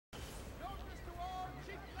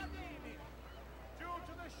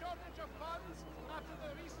shortage of funds after the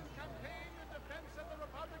recent campaign in defense of the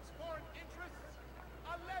Republic's foreign interests,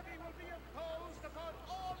 a levy will be imposed upon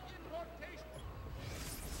all importation.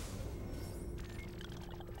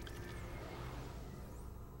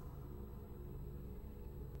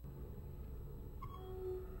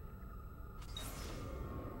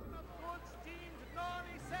 Of goods deemed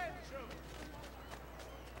non-essential.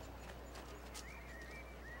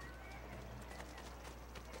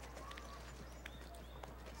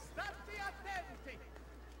 State attenti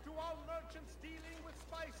to all merchants dealing with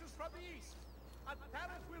spices from the east. A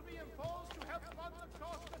tariff will be imposed to help fund the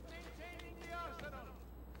cost of maintaining the arsenal.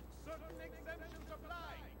 Certain exemptions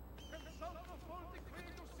apply. Consult the full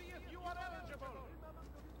decree to see if you are eligible.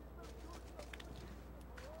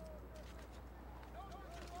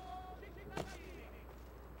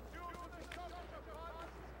 Due to the shortage of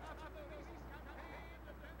funds after the recent campaign in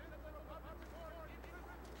defense of the Republic's foreign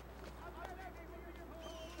interests, a levy will be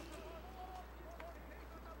imposed upon all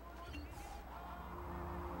importation of wood.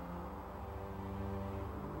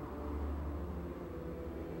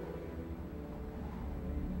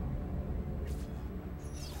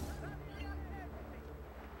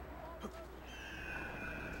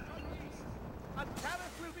 A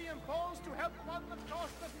tariff will be imposed to help fund the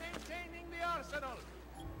cost of maintaining the arsenal.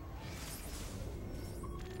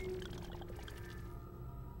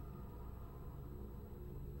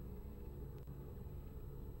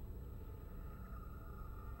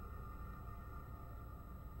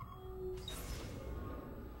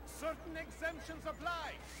 Certain exemptions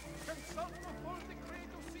apply. Consult the full decree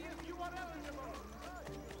to see if you are eligible.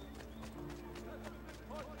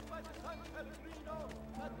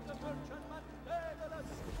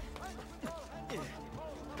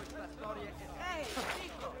 Hey,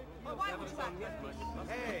 Chico! Why was that?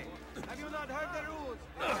 Hey, have you not heard the rules?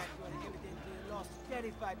 Evidently a lost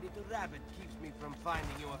terrified little rabbit keeps me from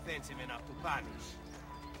finding you offensive enough to punish.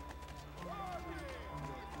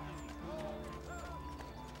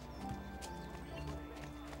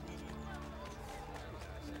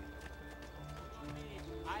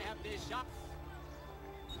 I have this shop.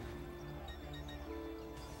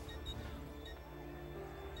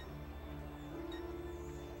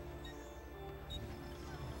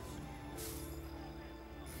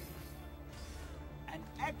 An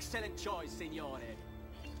excellent choice, signore.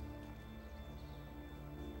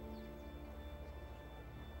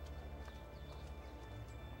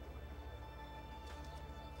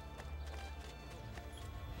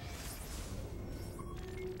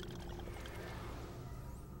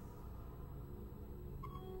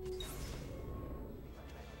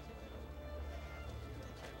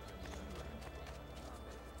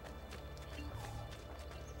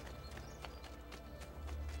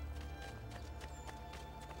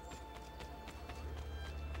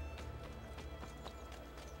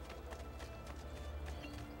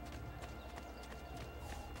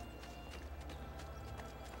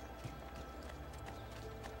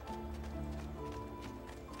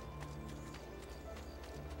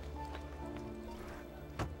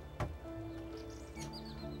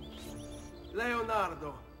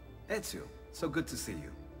 Leonardo! Ezio, so good to see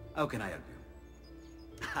you. How can I help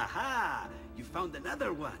you? Haha! You found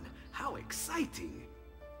another one! How exciting!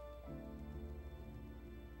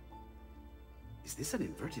 Is this an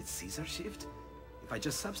inverted Caesar shift? If I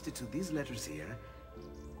just substitute these letters here...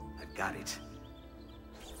 I've got it.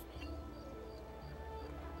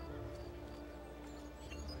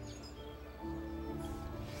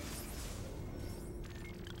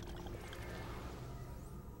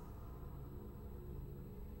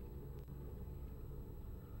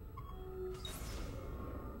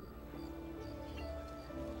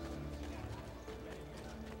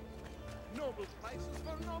 Noble prices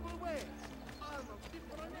for noble wares. Arm of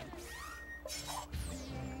different ends.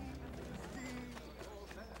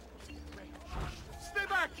 Stay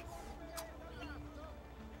back!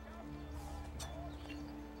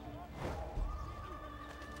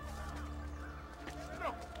 No,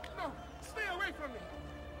 no, stay away from me!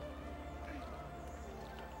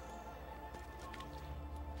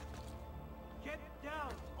 Get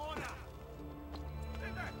down, Ora!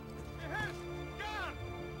 Stay back! Ahead! Guard!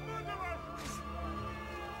 Murderers!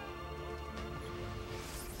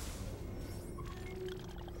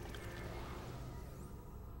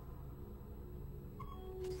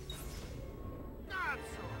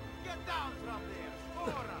 Cazzo! Get down from there!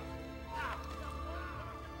 Ora!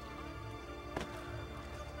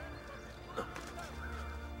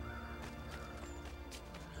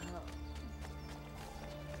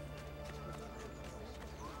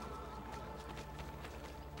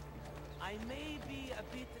 I may be a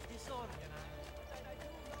bit disorganized.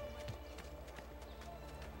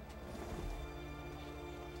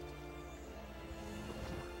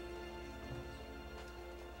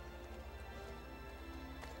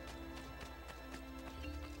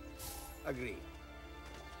 Agreed.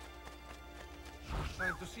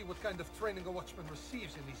 Trying to see what kind of training a watchman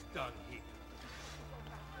receives in this dung heap.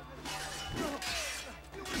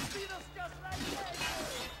 You will beat us just like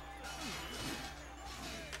Ezio!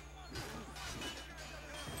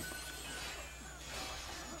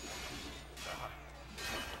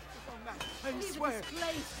 I Leave swear! this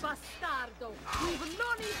place, bastardo! We've no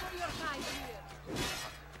need for your time here!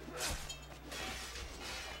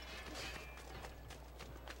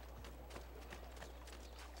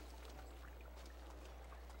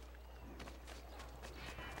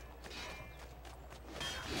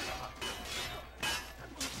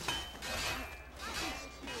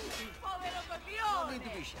 Povero No need to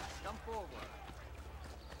coglione! be shy. Come forward.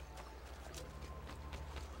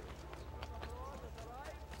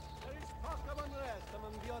 There is talk of unrest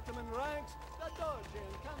among the Ottoman ranks. The Doge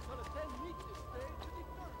and Council attend meet this day to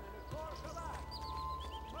determine a course of action.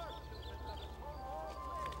 Merchants have never torn all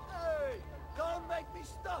ways. Hey! Don't make me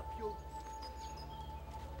stop you!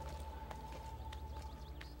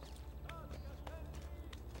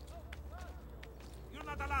 You're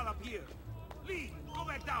not allowed up here. Leave! Go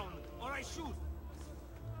back down, or I shoot!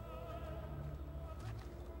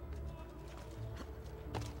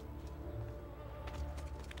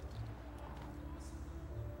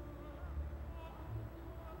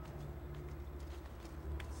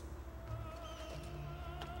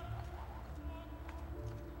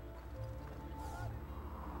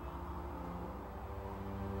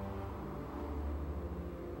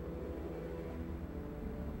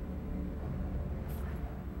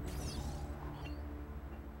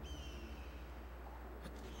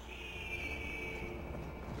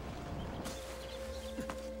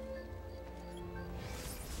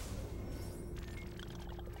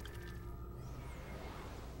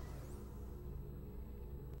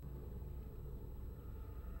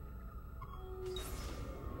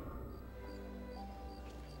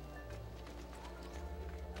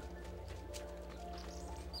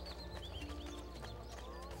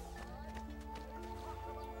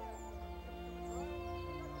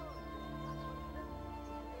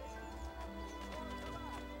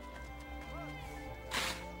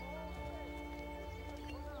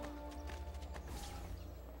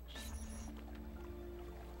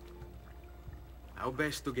 How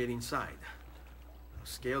best to get inside?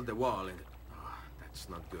 Scale the wall and... Oh, that's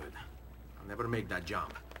not good. I'll never make that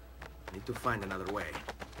jump. I need to find another way.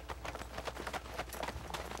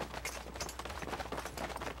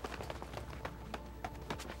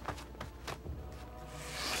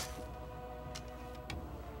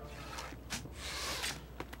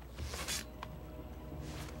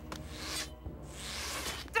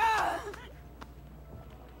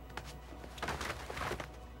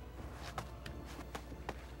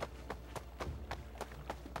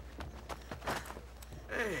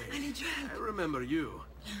 I remember you.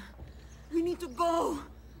 We need to go!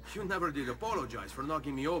 You never did apologize for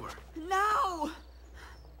knocking me over. Now!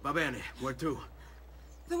 Va bene, where to?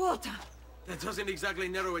 The water! That doesn't exactly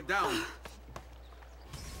narrow it down.